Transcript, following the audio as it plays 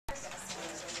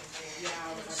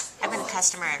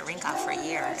customer at Rinkov for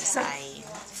years. I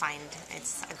find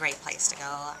it's a great place to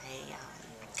go.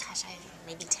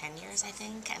 Maybe 10 years, I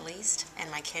think, at least. And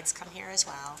my kids come here as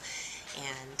well.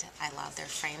 And I love their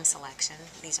frame selection.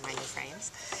 These are my new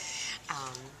frames.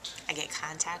 I get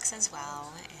contacts as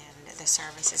well, and the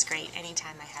service is great.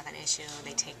 Anytime I have an issue,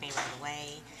 they take me right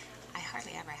away. I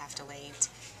hardly ever have to wait.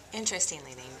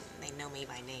 Interestingly, they know me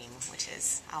by name, which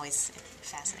is always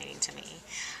fascinating to me.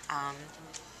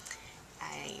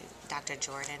 Dr.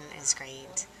 Jordan is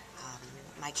great.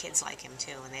 My kids like him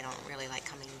too, and they don't really like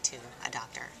coming to a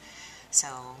doctor. So,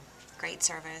 great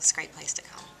service, great place to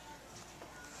come.